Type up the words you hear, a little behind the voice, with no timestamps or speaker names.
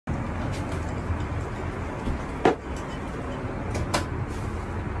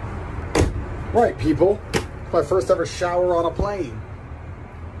Right, people. My first ever shower on a plane.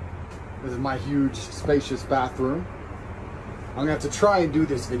 This is my huge, spacious bathroom. I'm gonna have to try and do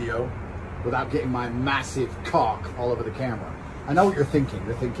this video without getting my massive cock all over the camera. I know what you're thinking.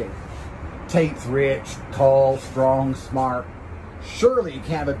 You're thinking, Tate's rich, tall, strong, smart. Surely you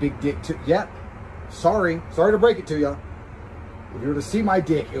can't have a big dick too. Yep. Sorry to break it to you. If you were to see my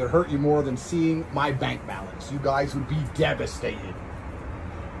dick, it would hurt you more than seeing my bank balance. You guys would be devastated.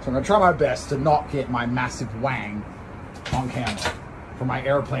 So I'm gonna try my best to not get my massive wang on camera for my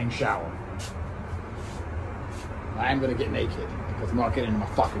airplane shower. I am gonna get naked because I'm not getting into my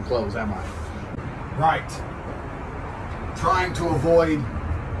fucking clothes, am I? Right. Trying to avoid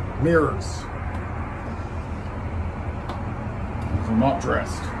mirrors. I'm not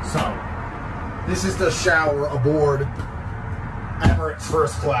dressed. So, this is the shower aboard Emirates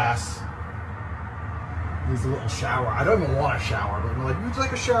First Class. Here's a little shower. I don't even want a shower, but I'm like, would you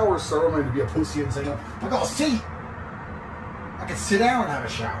like a shower, sir? I'm going to be a pussy and say no. I got a seat. I can sit down and have a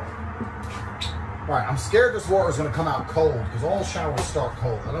shower. Alright, I'm scared this water is going to come out cold because all showers start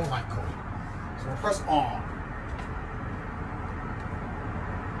cold. I don't like cold. So we'll press on.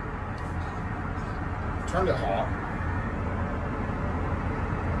 Turn it hot.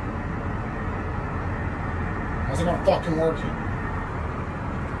 How's it not fucking working?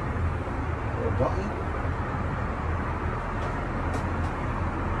 Little button.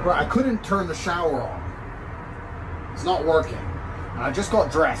 Right, I couldn't turn the shower on. It's not working. And I just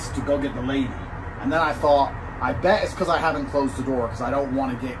got dressed to go get the lady. And then I thought, I bet it's because I haven't closed the door because I don't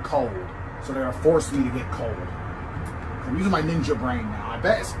want to get cold. So they're going to force me to get cold. I'm using my ninja brain now. I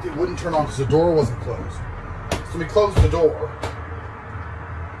bet it wouldn't turn on because the door wasn't closed. So we close the door.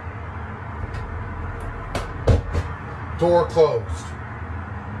 Door closed.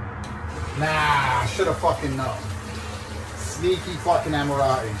 Nah, I should have fucking known. Sneaky fucking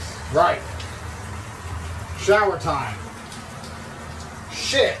Emiratis. Right. Shower time.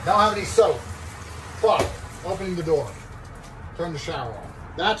 Shit, don't have any soap. Fuck. Opening the door. Turn the shower on.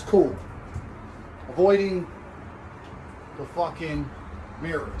 That's cool. Avoiding the fucking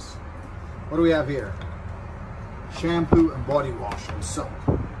mirrors. What do we have here? Shampoo and body wash and soap.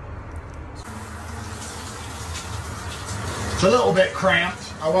 It's a little bit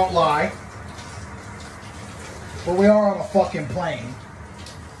cramped, I won't lie. But we are on a fucking plane.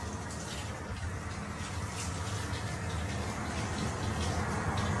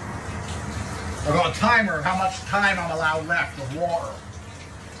 I've got a timer of how much time I'm allowed left of water.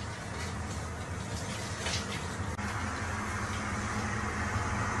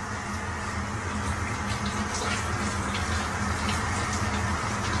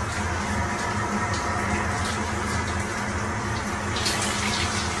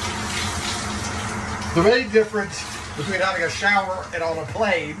 The main difference between having a shower and on a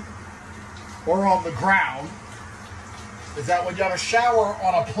plane or on the ground is that when you have a shower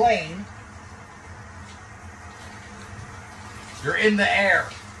on a plane, you're in the air.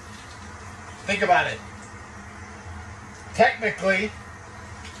 Think about it. Technically,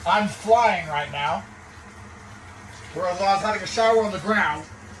 I'm flying right now, whereas if I was having a shower on the ground,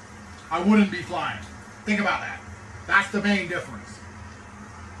 I wouldn't be flying. Think about that. That's the main difference.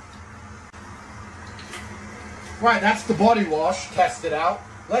 Right, that's the body wash, test it out.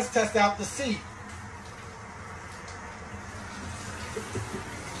 Let's test out the seat.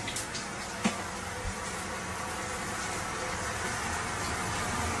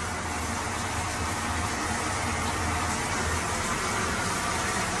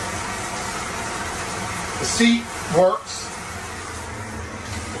 The seat works.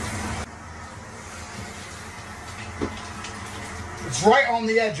 It's right on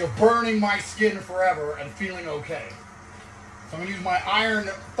the edge of burning my skin forever and feeling okay. So I'm gonna use my iron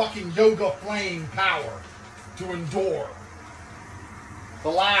fucking yoga flame power to endure the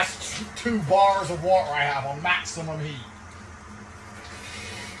last 2 bars of water I have on maximum heat.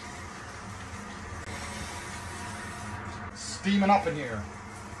 Steaming up in here.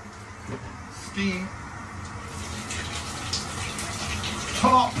 Steam.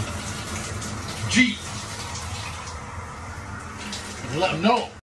 Top G. Let them know.